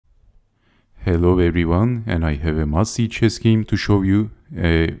Hello everyone, and I have a must-see chess game to show you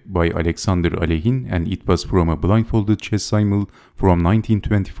by Alekhine, and it was from a blindfolded chess simul from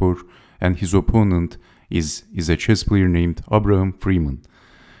 1924, and his opponent is a chess player named Frieman.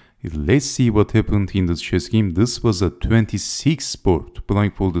 Let's see what happened in this chess game. This was a 26-board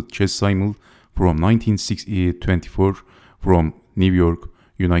blindfolded chess simul from 1924 from New York,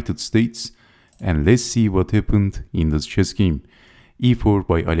 United States, and let's see what happened in this chess game. E4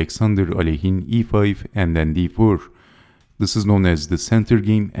 by Alekhine, E5, and then D4. This is known as the center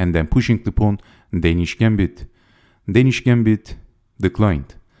game, and then pushing the pawn, Danish Gambit. Danish Gambit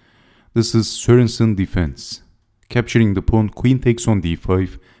declined. This is Sorensen defense. Capturing the pawn, queen takes on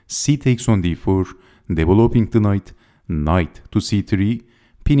D5, c takes on D4, developing the knight, knight to C3,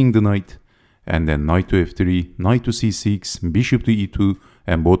 pinning the knight, and then knight to F3, knight to C6, bishop to E2,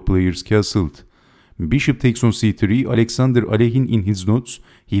 and both players castled. Bishop takes on C3. Alekhine in his notes,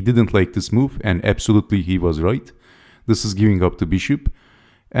 he didn't like this move, and absolutely he was right. This is giving up the bishop,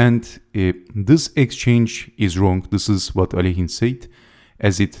 and this exchange is wrong. This is what Alekhine said,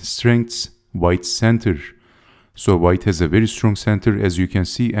 as it strengthens white's center. So white has a very strong center, as you can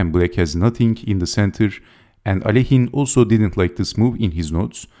see, and black has nothing in the center. And Alekhine also didn't like this move in his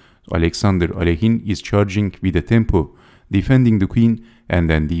notes. Alekhine is charging with a tempo, defending the queen, and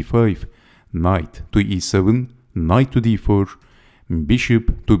then D5. Knight to E7, knight to D4,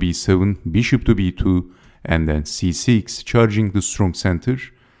 bishop to B7, bishop to B2, and then C6, charging the strong center.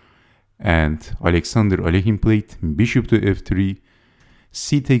 And Alekhine played bishop to F3,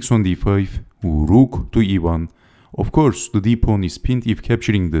 c takes on D5, rook to E1. Of course, the D pawn is pinned if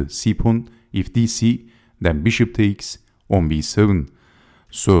capturing the C pawn. If DC, then bishop takes on B7.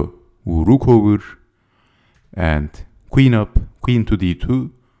 So, rook over, and queen up, queen to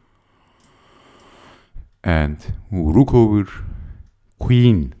D2, and rook over,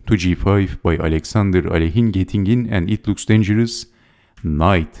 queen to G5 by Alekhine getting in, and it looks dangerous.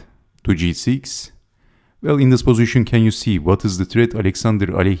 Knight to G6. Well, in this position, can you see what is the threat?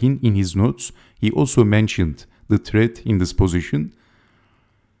 Alekhine in his notes, he also mentioned the threat in this position.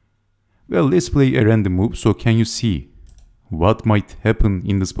 Well, let's play a random move. So can you see what might happen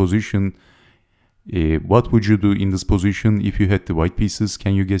in this position? What would you do in this position if you had the white pieces?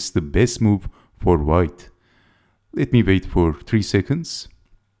 Can you guess the best move for white? Let me wait for 3 seconds.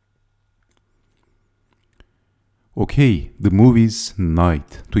 Okay, the move is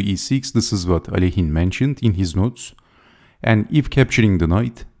knight to E6. This is what Alekhine mentioned in his notes. And if capturing the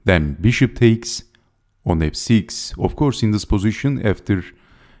knight, then bishop takes on F6. Of course, in this position, after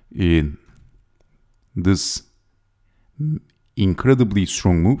this incredibly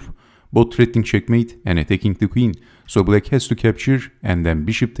strong move, both threatening checkmate and attacking the queen. So black has to capture, and then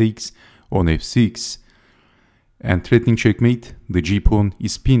bishop takes on F6. And threatening checkmate, the G pawn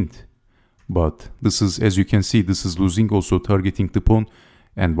is pinned. But this is, as you can see, this is losing, also targeting the pawn,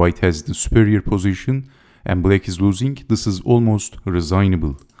 and white has the superior position, and black is losing. This is almost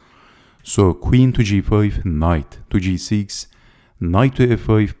resignable. So queen to G5, knight to G6, knight to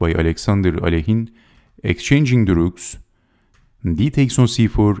F5 by Alekhine, exchanging the rooks. D takes on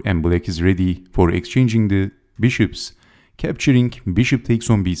C4, and black is ready for exchanging the bishops. Capturing, bishop takes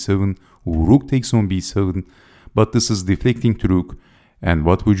on B7, rook takes on B7, but this is deflecting to rook. And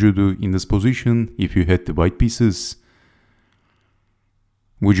what would you do in this position if you had the white pieces?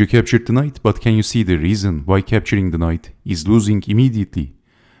 Would you capture the knight? But can you see the reason why capturing the knight is losing immediately?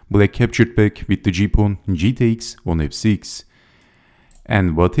 Black captured back with the G pawn, G takes on F6.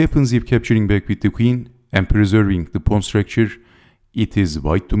 And what happens if capturing back with the queen and preserving the pawn structure? It is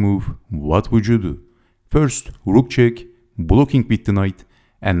white to move. What would you do? First, rook check, blocking with the knight,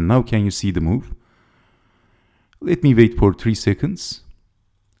 and now can you see the move? Let me wait for 3 seconds.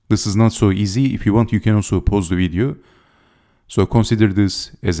 This is not so easy. If you want, you can also pause the video. So consider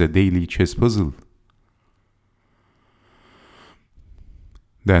this as a daily chess puzzle.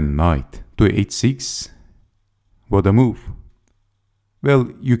 Then knight to H6. What a move.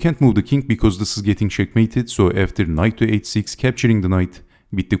 Well, you can't move the king because this is getting checkmated. So after knight to H6, capturing the knight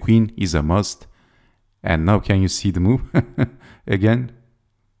with the queen is a must. And now can you see the move? Again,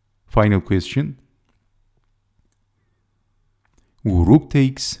 final question. Rook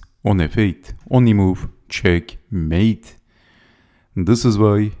takes on F8. Only move, checkmate. This is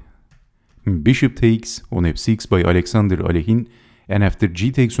why bishop takes on F6 by Alekhine. And after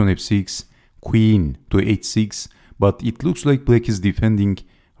G takes on F6, queen to H6. But it looks like black is defending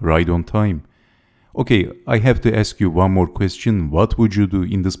right on time. Okay, I have to ask you one more question. What would you do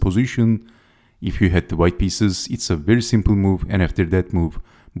in this position if you had the white pieces? It's a very simple move, and after that move,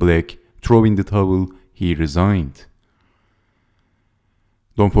 black throw in the towel, he resigned.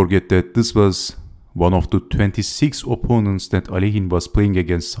 Don't forget that this was one of the 26 opponents that Alekhine was playing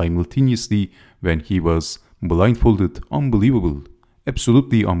against simultaneously when he was blindfolded. Unbelievable.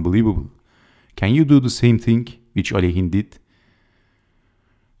 Absolutely unbelievable. Can you do the same thing which Alekhine did?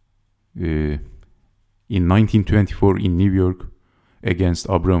 In 1924 in New York against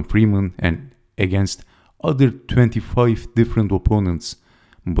Frieman and against other 25 different opponents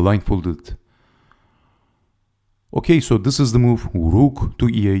blindfolded. Okay, so this is the move rook to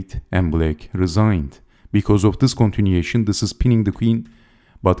e8 and black resigned. Because of this continuation, this is pinning the queen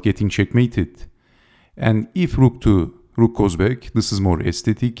but getting checkmated. And if rook goes back, this is more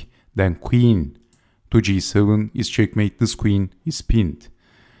aesthetic. Then queen to g7 is checkmate, this queen is pinned.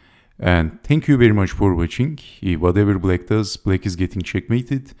 And thank you very much for watching. Whatever black does, black is getting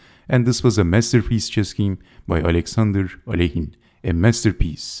checkmated. And this was a masterpiece chess game by Alekhine. A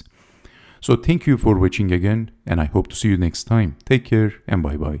masterpiece. So thank you for watching again, and I hope to see you next time. Take care and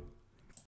bye bye.